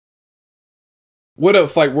What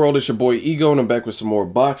up, Fight World? It's your boy Ego, and I'm back with some more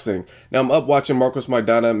boxing. Now, I'm up watching Marcos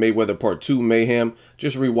Maidana Mayweather Part 2 Mayhem.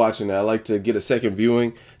 Just rewatching it. I like to get a second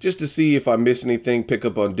viewing just to see if I miss anything, pick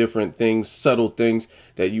up on different things, subtle things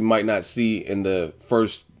that you might not see in the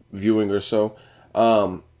first viewing or so.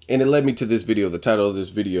 And it led me to this video, the title of this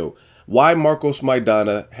video, why Marcos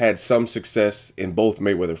Maidana had some success in both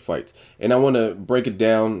Mayweather fights. And I want to break it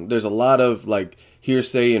down. There's a lot of like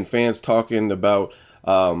hearsay and fans talking about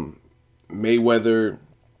Mayweather,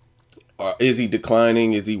 is he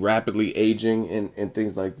declining? Is he rapidly aging and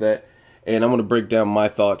things like that? And I'm going to break down my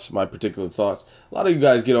thoughts, my particular thoughts. A lot of you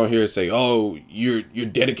guys get on here and say, oh, you're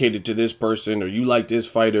dedicated to this person or you like this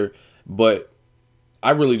fighter. But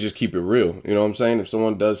I really just keep it real. You know what I'm saying? If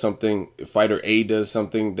someone does something, if fighter A does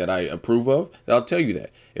something that I approve of, I'll tell you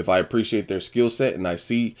that. If I appreciate their skill set and I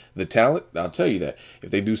see the talent, I'll tell you that. If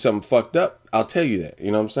they do something fucked up, I'll tell you that.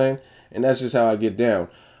 You know what I'm saying? And that's just how I get down.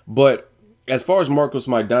 But as far as Marcos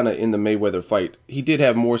Maidana in the Mayweather fight, he did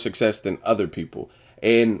have more success than other people.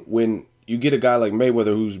 And when you get a guy like Mayweather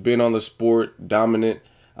who's been on the sport, dominant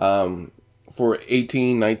for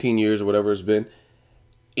 18, 19 years or whatever it's been,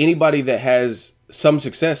 anybody that has some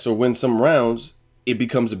success or wins some rounds, it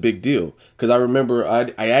becomes a big deal. Because I remember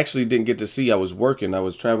I actually didn't get to see, I was working. I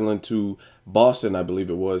was traveling to Boston, I believe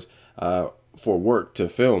it was, for work to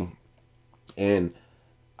film. And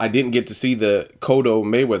I didn't get to see the Cotto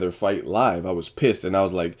Mayweather fight live. I was pissed and I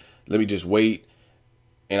was like, let me just wait.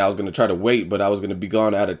 And I was going to try to wait, but I was going to be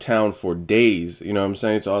gone out of town for days. You know what I'm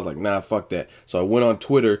saying? So I was like, nah, fuck that. So I went on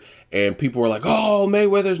Twitter and people were like, oh,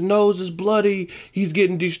 Mayweather's nose is bloody. He's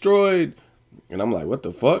getting destroyed. And I'm like, what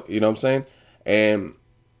the fuck? You know what I'm saying? And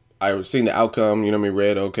I seen the outcome, you know what I mean?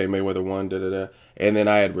 Read, okay, Mayweather won, da-da-da. And then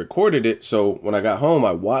I had recorded it. So when I got home,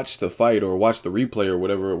 I watched the fight or watched the replay or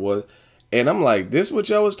whatever it was. And I'm like, this what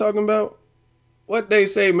y'all was talking about? What they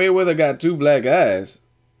say Mayweather got 2 black eyes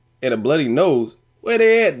and a bloody nose? Where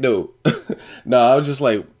they at, though? No, I was just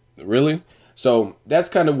like, really? So that's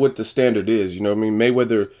kind of what the standard is. You know what I mean?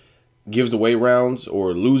 Mayweather gives away rounds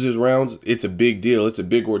or loses rounds. It's a big deal. It's a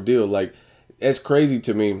big ordeal. Like, that's crazy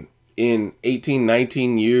to me. In 18,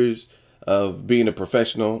 19 years of being a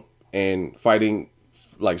professional and fighting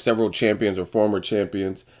like several champions or former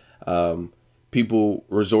champions, people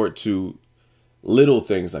resort to little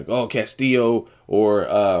things like, oh, Castillo,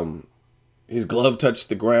 or his glove touched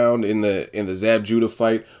the ground in the Zab Judah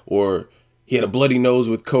fight, or he had a bloody nose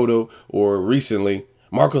with Cotto, or recently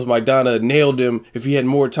Marcos Maidana nailed him if he had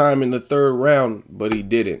more time in the 3rd round, but he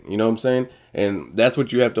didn't. You know what I'm saying? And that's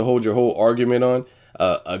what you have to hold your whole argument on.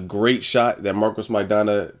 A great shot that Marcos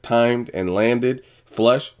Maidana timed and landed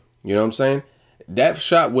flush. You know what I'm saying? That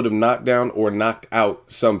shot would have knocked down or knocked out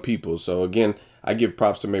some people. So again, I give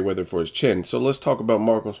props to Mayweather for his chin. So let's talk about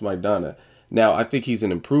Marcos Maidana. Now, I think he's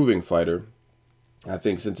an improving fighter. I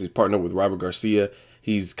think since he's partnered with Robert Garcia,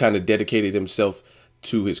 he's kind of dedicated himself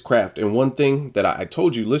to his craft. And one thing that I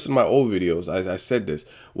told you, listen to my old videos, I said this.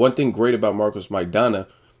 One thing great about Marcos Maidana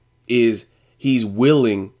is he's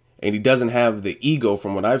willing, and he doesn't have the ego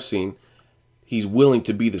from what I've seen. He's willing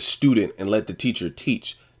to be the student and let the teacher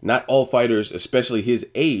teach. Not all fighters, especially his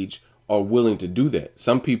age, are willing to do that.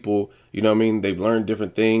 Some people, you know what I mean, they've learned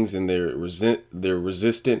different things and they're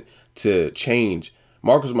resistant to change.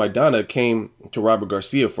 Marcos Maidana came to Robert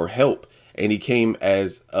Garcia for help, and he came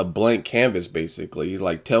as a blank canvas, basically. He's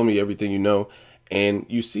like, tell me everything you know, and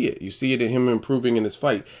you see it. You see it in him improving in his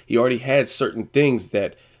fight. He already had certain things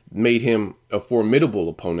that made him a formidable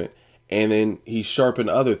opponent, and then he sharpened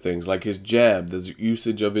other things, like his jab. The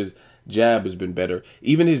usage of his jab has been better.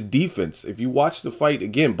 Even his defense, if you watch the fight,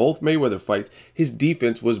 again, both Mayweather fights, his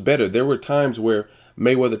defense was better. There were times where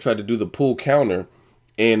Mayweather tried to do the pull counter,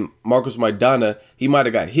 and Marcos Maidana, he might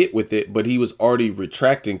have got hit with it, but he was already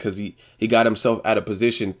retracting because he got himself out of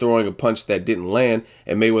position, throwing a punch that didn't land,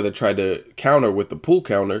 and Mayweather tried to counter with the pull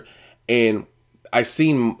counter. And I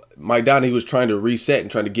seen Maidana, he was trying to reset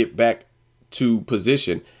and trying to get back to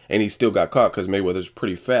position, and he still got caught because Mayweather's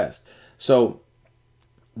pretty fast. So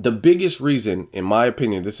the biggest reason, in my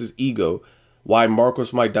opinion, this is ego, why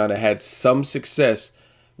Marcos Maidana had some success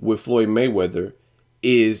with Floyd Mayweather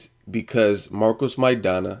is because Marcos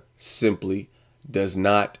Maidana simply does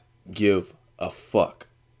not give a fuck.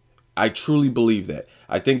 I truly believe that.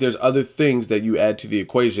 I think there's other things that you add to the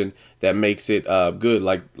equation that makes it good.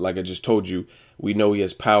 Like I just told you, we know he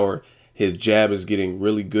has power. His jab is getting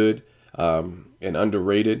really good and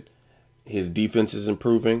underrated. His defense is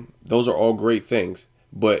improving. Those are all great things.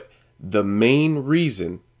 But the main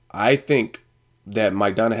reason I think that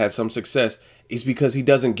Maidana had some success is because he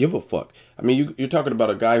doesn't give a fuck. I mean, you're talking about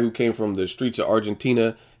a guy who came from the streets of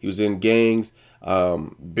Argentina. He was in gangs.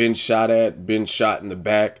 been shot at, been shot in the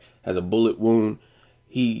back, has a bullet wound.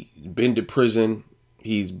 He's been to prison.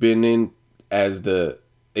 He's been in as the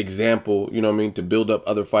example, you know what I mean, to build up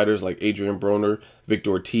other fighters like Adrian Broner,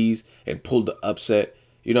 Victor Ortiz, and pulled the upset.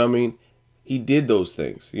 You know what I mean? He did those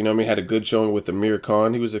things. You know what I mean? Had a good showing with Amir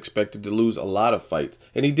Khan. He was expected to lose a lot of fights.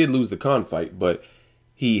 And he did lose the Khan fight, but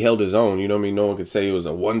he held his own. You know what I mean? No one could say it was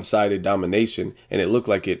a one-sided domination. And it looked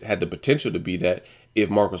like it had the potential to be that if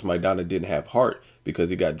Marcos Maidana didn't have heart, because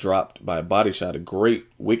he got dropped by a body shot, a great,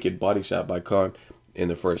 wicked body shot by Khan in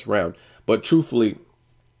the first round. But truthfully,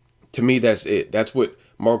 to me, that's it. That's what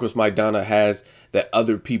Marcos Maidana has that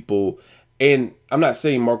other people... And I'm not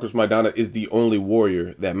saying Marcos Maidana is the only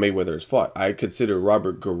warrior that Mayweather has fought. I consider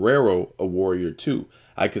Robert Guerrero a warrior too.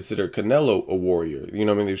 I consider Canelo a warrior. You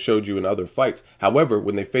know what I mean? They've showed you in other fights. However,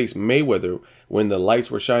 when they faced Mayweather, when the lights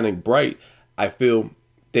were shining bright, I feel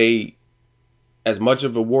they, as much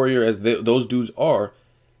of a warrior as those dudes are,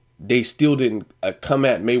 they still didn't come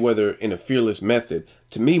at Mayweather in a fearless method.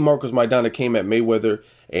 To me, Marcos Maidana came at Mayweather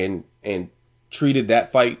and treated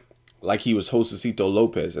that fight like he was Josecito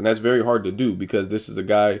Lopez. And that's very hard to do because this is a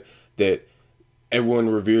guy that everyone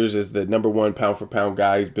reveres as the #1 pound-for-pound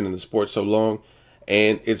guy. He's been in the sport so long.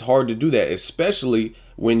 And it's hard to do that, especially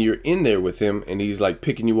when you're in there with him and he's like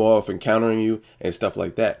picking you off and countering you and stuff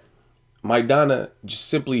like that. Maidana,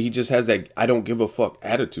 he just has that I don't give a fuck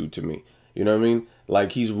attitude to me. You know what I mean?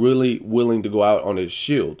 Like he's really willing to go out on his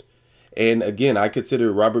shield. And again, I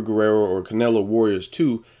consider Robert Guerrero or Canelo warriors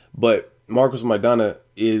too, but Marcos Maidana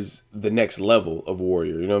is the next level of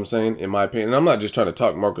warrior. You know what I'm saying? In my opinion. And I'm not just trying to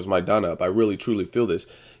talk Marcos Maidana up. I really, truly feel this.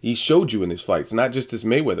 He showed you in his fights, not just this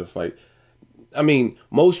Mayweather fight. I mean,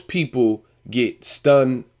 most people get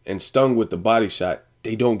stunned and stung with the body shot.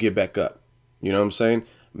 They don't get back up. You know what I'm saying?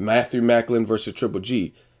 Matthew Macklin versus Triple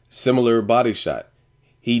G. Similar body shot.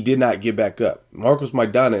 He did not get back up. Marcos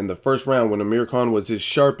Maidana in the first round when Amir Khan was his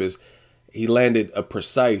sharpest, he landed a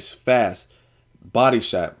precise, fast body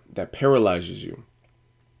shot that paralyzes you.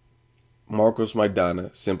 Marcos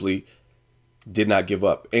Maidana simply did not give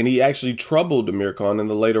up. And he actually troubled Amir Khan in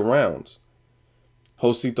the later rounds.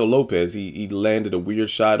 Josecito Lopez, he landed a weird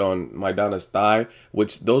shot on Maidana's thigh,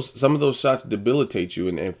 which some of those shots debilitate you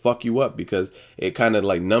and fuck you up because it kind of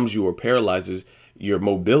like numbs you or paralyzes your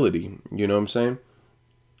mobility. You know what I'm saying?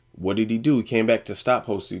 What did he do? He came back to stop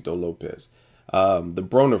Josecito Lopez. The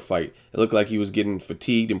Broner fight, it looked like he was getting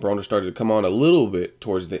fatigued and Broner started to come on a little bit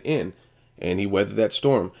towards the end and he weathered that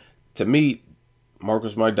storm. To me,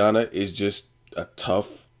 Marcos Maidana is just a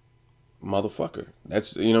tough motherfucker.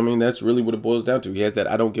 That's, you know what I mean? That's really what it boils down to. He has that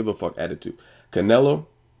I don't give a fuck attitude. Canelo,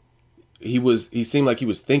 he seemed like he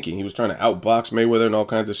was thinking. He was trying to outbox Mayweather and all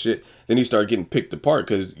kinds of shit. Then he started getting picked apart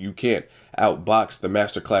because you can't outbox the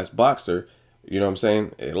masterclass boxer. You know what I'm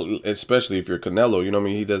saying? Especially if you're Canelo, you know what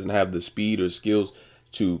I mean? He doesn't have the speed or skills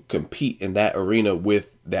to compete in that arena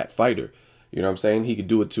with that fighter. You know what I'm saying? He could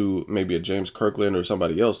do it to maybe a James Kirkland or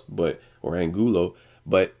somebody else, or Angulo,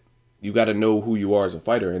 but you got to know who you are as a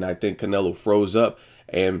fighter. And I think Canelo froze up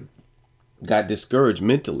and got discouraged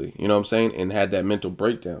mentally, you know what I'm saying? And had that mental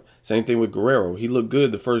breakdown. Same thing with Guerrero. He looked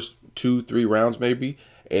good the first 2-3 rounds maybe.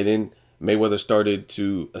 And then Mayweather started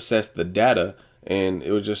to assess the data and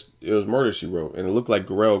it was murder, she wrote. And it looked like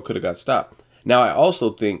Guerrero could have got stopped. Now, I also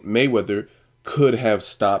think Mayweather could have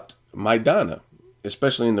stopped Maidana,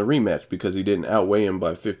 especially in the rematch, because he didn't outweigh him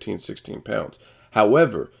by 15, 16 pounds.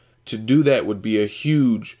 However, to do that would be a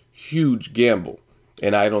huge, huge gamble.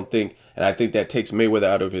 And I think that takes Mayweather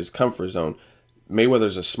out of his comfort zone.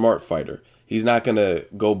 Mayweather's a smart fighter. He's not going to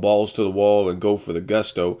go balls to the wall and go for the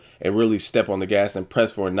gusto and really step on the gas and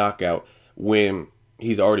press for a knockout when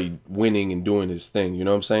he's already winning and doing his thing. You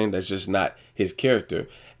know what I'm saying? That's just not his character.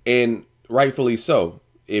 And rightfully so.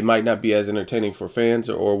 It might not be as entertaining for fans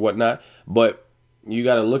or whatnot, but you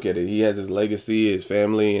got to look at it. He has his legacy, his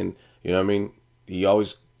family, and you know what I mean? He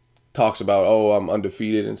always talks about, oh, I'm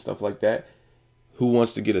undefeated and stuff like that. Who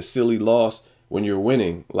wants to get a silly loss when you're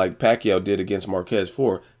winning like Pacquiao did against Marquez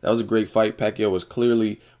 4? That was a great fight. Pacquiao was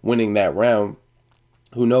clearly winning that round.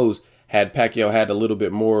 Who knows, had Pacquiao had a little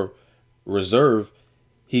bit more reserve,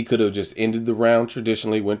 he could have just ended the round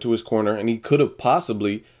traditionally, went to his corner, and he could have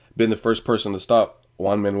possibly been the first person to stop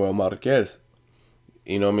Juan Manuel Marquez.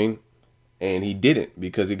 You know what I mean? And he didn't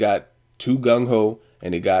because he got too gung-ho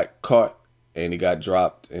and he got caught and he got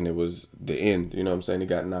dropped and it was the end. You know what I'm saying? He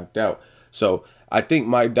got knocked out. So I think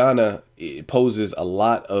Maidana poses a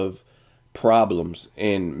lot of problems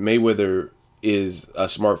and Mayweather is a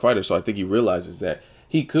smart fighter. So I think he realizes that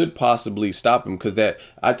he could possibly stop him because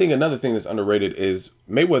I think another thing that's underrated is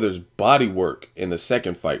Mayweather's body work in the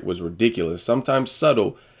second fight was ridiculous. Sometimes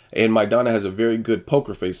subtle, And Maidana has a very good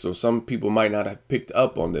poker face, so some people might not have picked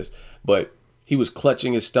up on this, but he was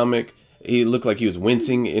clutching his stomach. He looked like he was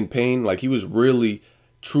wincing in pain. Like he was really,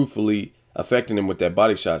 truthfully affecting him with that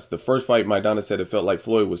body shots. The first fight, Maidana said it felt like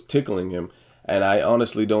Floyd was tickling him, and I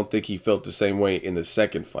honestly don't think he felt the same way in the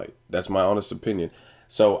second fight. That's my honest opinion.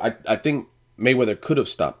 So I think Mayweather could have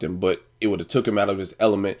stopped him, but it would have took him out of his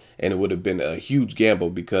element, and it would have been a huge gamble,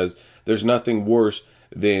 because there's nothing worse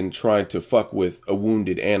than trying to fuck with a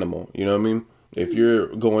wounded animal. You know what I mean? If you're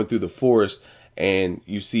going through the forest and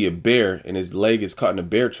you see a bear and his leg is caught in a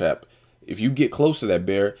bear trap, if you get close to that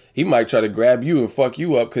bear, he might try to grab you and fuck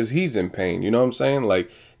you up because he's in pain. You know what I'm saying?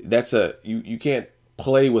 Like, that's you can't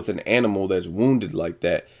play with an animal that's wounded like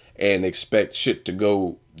that and expect shit to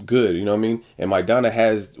go good. You know what I mean? And Maidana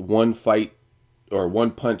has one fight or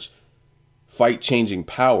one punch fight changing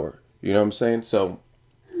power. You know what I'm saying? So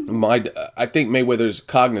I think Mayweather's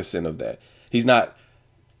cognizant of that. He's not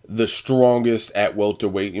the strongest at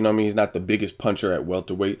welterweight. You know what I mean? He's not the biggest puncher at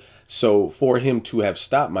welterweight. So for him to have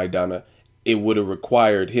stopped Maidana, it would have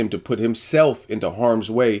required him to put himself into harm's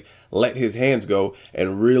way, let his hands go,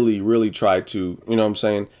 and really, really try to, you know what I'm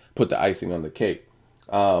saying, put the icing on the cake.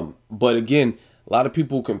 But again, a lot of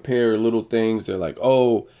people compare little things. They're like,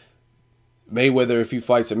 oh, Mayweather, if he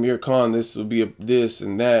fights Amir Khan, this will be this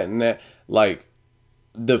and that and that. Like,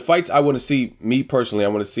 the fights I want to see, me personally, I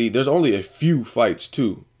want to see, there's only a few fights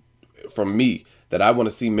too from me that I want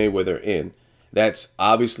to see Mayweather in. That's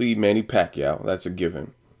obviously Manny Pacquiao. That's a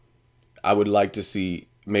given. I would like to see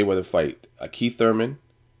Mayweather fight a Keith Thurman,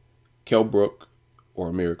 Kell Brook, or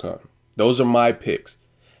Amir Khan. Those are my picks.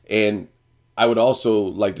 And I would also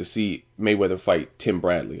like to see Mayweather fight Tim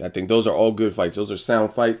Bradley. I think those are all good fights. Those are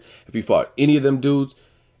sound fights. If he fought any of them dudes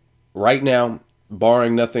right now,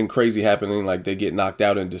 barring nothing crazy happening, like they get knocked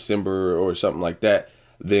out in December or something like that,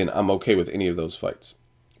 then I'm okay with any of those fights.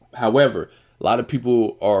 However, a lot of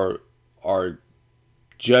people are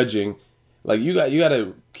judging. Like, you got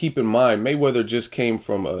to keep in mind, Mayweather just came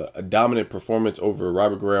from a dominant performance over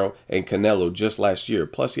Robert Guerrero and Canelo just last year.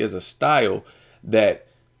 Plus, he has a style that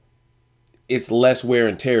it's less wear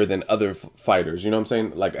and tear than other fighters. You know what I'm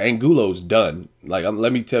saying? Like, Angulo's done. Like,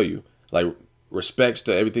 let me tell you, like, respects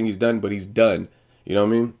to everything he's done, but he's done. You know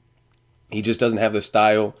what I mean? He just doesn't have the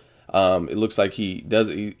style. It looks like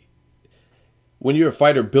when you're a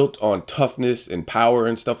fighter built on toughness and power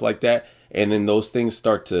and stuff like that, and then those things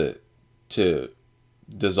start to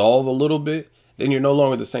dissolve a little bit, then you're no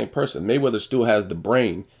longer the same person. Mayweather still has the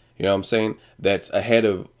brain, you know what I'm saying, that's ahead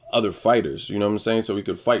of other fighters, you know what I'm saying, so he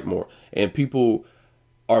could fight more. And people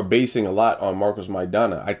are basing a lot on Marcos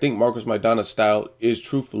Maidana. I think Marcos Maidana's style is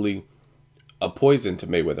truthfully a poison to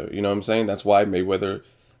Mayweather, you know what I'm saying? That's why Mayweather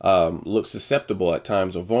looks susceptible at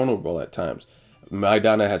times or vulnerable at times.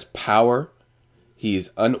 Maidana has power, he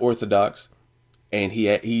is unorthodox, and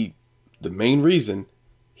the main reason,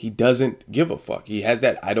 he doesn't give a fuck. He has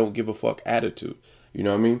that I don't give a fuck attitude. You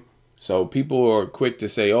know what I mean? So people are quick to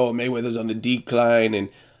say, oh, Mayweather's on the decline and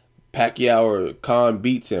Pacquiao or Khan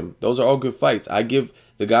beats him. Those are all good fights. I give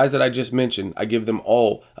the guys that I just mentioned, I give them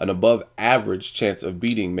all an above average chance of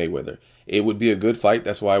beating Mayweather. It would be a good fight.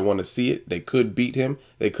 That's why I want to see it. They could beat him.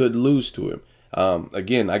 They could lose to him.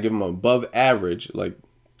 Again, I give them above average, like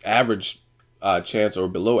average chance, or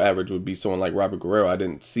below average would be someone like Robert Guerrero. I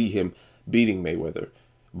didn't see him beating Mayweather.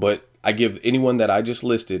 But I give anyone that I just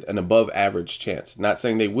listed an above average chance. Not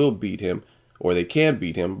saying they will beat him or they can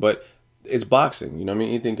beat him, but it's boxing. You know what I mean?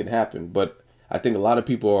 Anything can happen. But I think a lot of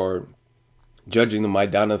people are judging the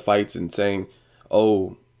Maidana fights and saying,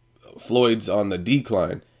 oh, Floyd's on the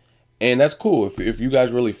decline. And that's cool if you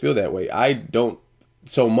guys really feel that way. I don't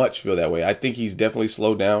so much feel that way. I think he's definitely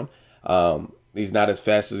slowed down. He's not as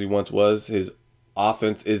fast as he once was. His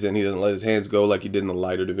offense isn't. He doesn't let his hands go like he did in the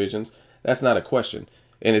lighter divisions. That's not a question.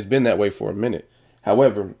 And it's been that way for a minute.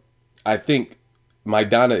 However, I think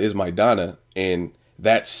Maidana is Maidana, and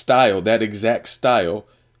that style, that exact style,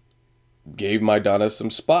 gave Maidana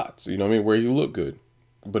some spots, you know what I mean, where he looked good.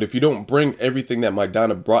 But if you don't bring everything that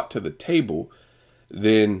Maidana brought to the table,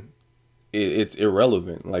 then it's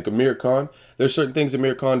irrelevant. Like Amir Khan, there's certain things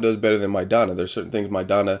Amir Khan does better than Maidana. There's certain things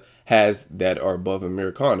Maidana has that are above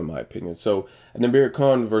Amir Khan, in my opinion. So an Amir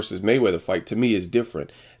Khan versus Mayweather fight, to me, is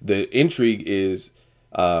different. The intrigue is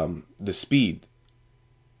the speed.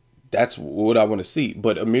 That's what I want to see.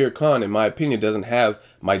 But Amir Khan, in my opinion, doesn't have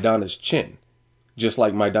Maidana's chin, just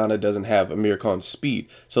like Maidana doesn't have Amir Khan's speed.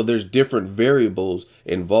 So there's different variables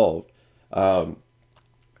involved.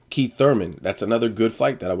 Keith Thurman, that's another good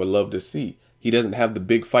fight that I would love to see. He doesn't have the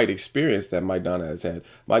big fight experience that Maidana has had.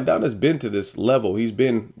 Maidana's been to this level. He's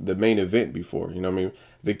been the main event before. You know what I mean?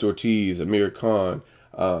 Victor Ortiz, Amir Khan,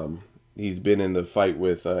 He's been in the fight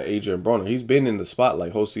with Adrian Broner. He's been in the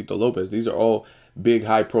spotlight. Josito Lopez. These are all big,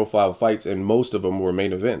 high-profile fights, and most of them were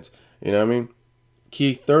main events. You know what I mean?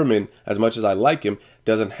 Keith Thurman, as much as I like him,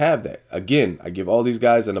 doesn't have that. Again, I give all these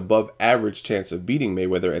guys an above-average chance of beating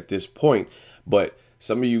Mayweather at this point, but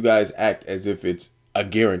some of you guys act as if it's a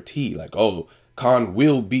guarantee. Like, oh, Khan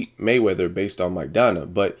will beat Mayweather based on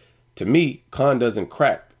Maidana. But to me, Khan doesn't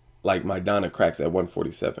crack like Maidana cracks at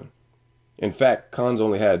 147. In fact, Khan's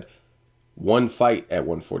only had one fight at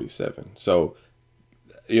 147. So,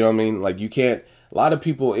 you know what I mean? Like, you can't... A lot of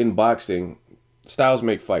people in boxing, styles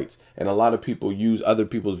make fights. And a lot of people use other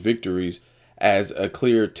people's victories as a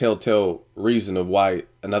clear telltale reason of why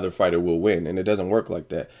another fighter will win. And it doesn't work like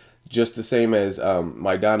that. Just the same as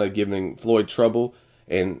Maidana giving Floyd trouble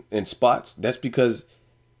in spots. That's because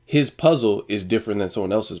his puzzle is different than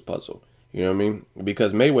someone else's puzzle. You know what I mean?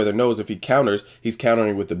 Because Mayweather knows if he counters, he's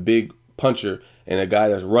countering with a big puncher and a guy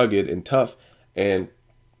that's rugged and tough and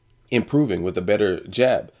improving with a better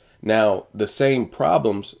jab. Now, the same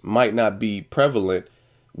problems might not be prevalent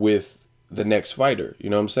with the next fighter. You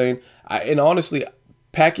know what I'm saying? And honestly,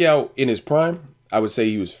 Pacquiao in his prime, I would say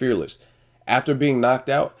he was fearless. After being knocked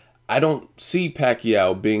out, I don't see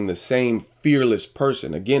Pacquiao being the same fearless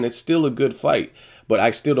person. Again, it's still a good fight, but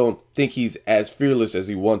I still don't think he's as fearless as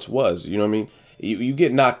he once was. You know what I mean? You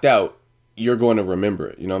get knocked out, you're going to remember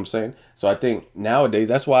it. You know what I'm saying? So I think nowadays,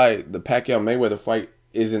 that's why the Pacquiao-Mayweather fight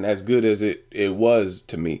isn't as good as it was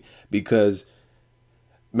to me. Because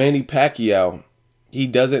Manny Pacquiao, he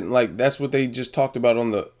doesn't, like, that's what they just talked about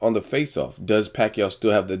on the face-off. Does Pacquiao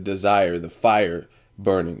still have the desire, the fire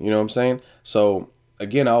burning? You know what I'm saying? So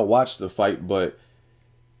again, I'll watch the fight, but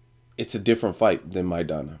it's a different fight than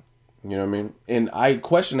Maidana. You know what I mean? And I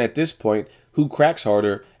question at this point, who cracks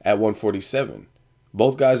harder at 147?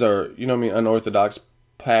 Both guys are, you know what I mean, unorthodox.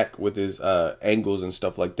 Pac with his angles and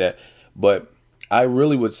stuff like that. But I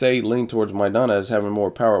really would say lean towards Maidana as having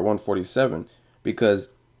more power at 147, because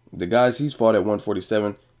the guys he's fought at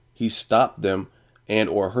 147, he stopped them and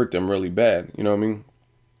or hurt them really bad. You know what I mean?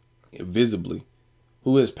 Visibly.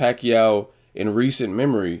 Who is Pacquiao in recent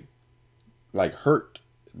memory like hurt?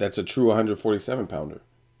 That's a true 147 pounder.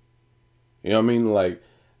 You know what I mean? Like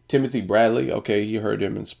Timothy Bradley, okay, he hurt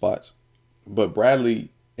him in spots. But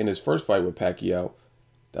Bradley, in his first fight with Pacquiao,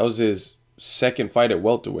 that was his second fight at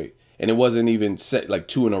welterweight. And it wasn't even set like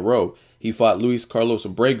 2 in a row. He fought Luis Carlos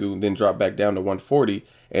Abregu, then dropped back down to 140,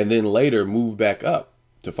 and then later moved back up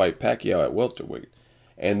to fight Pacquiao at welterweight.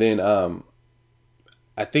 And then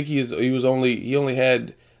I think he only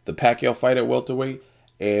had the Pacquiao fight at welterweight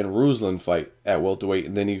and Ruslan fight at welterweight,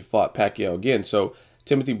 and then he fought Pacquiao again. So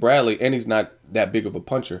Timothy Bradley, and he's not that big of a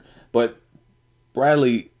puncher, but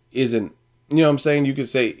Bradley isn't, you know what I'm saying? You could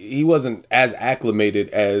say he wasn't as acclimated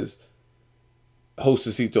as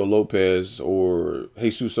Josito Lopez or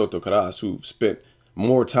Jesus Soto Caras, who spent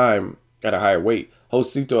more time at a higher weight.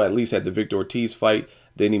 Josito at least had the Victor Ortiz fight.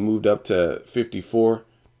 Then he moved up to 54.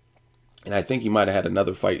 And I think he might have had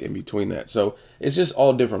another fight in between that. So it's just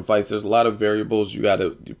all different fights. There's a lot of variables you got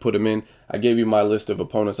to put them in. I gave you my list of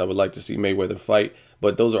opponents I would like to see Mayweather fight.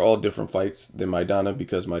 But those are all different fights than Maidana,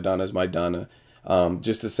 because Maidana is Maidana.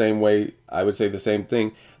 Just the same way, I would say the same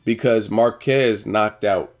thing. Because Marquez knocked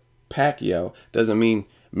out Pacquiao doesn't mean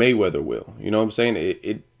Mayweather will. You know what I'm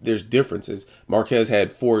saying? There's differences. Marquez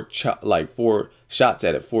had four shots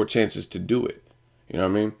at it, 4 chances to do it. You know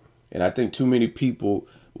what I mean? And I think too many people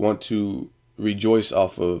want to rejoice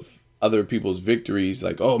off of other people's victories.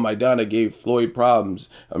 Like, oh, Maidana gave Floyd problems.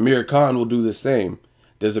 Amir Khan will do the same.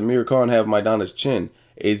 Does Amir Khan have Maidana's chin?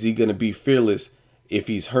 Is he going to be fearless if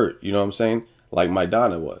he's hurt? You know what I'm saying? Like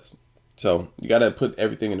Maidana was. So you got to put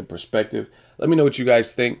everything into perspective. Let me know what you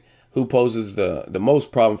guys think. Who poses the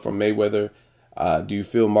most problem from Mayweather? Do you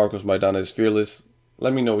feel Marcos Maidana is fearless?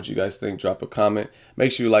 Let me know what you guys think. Drop a comment.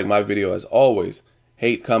 Make sure you like my video as always.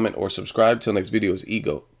 Hate, comment, or subscribe. Till next video is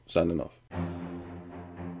Ego. Signing off.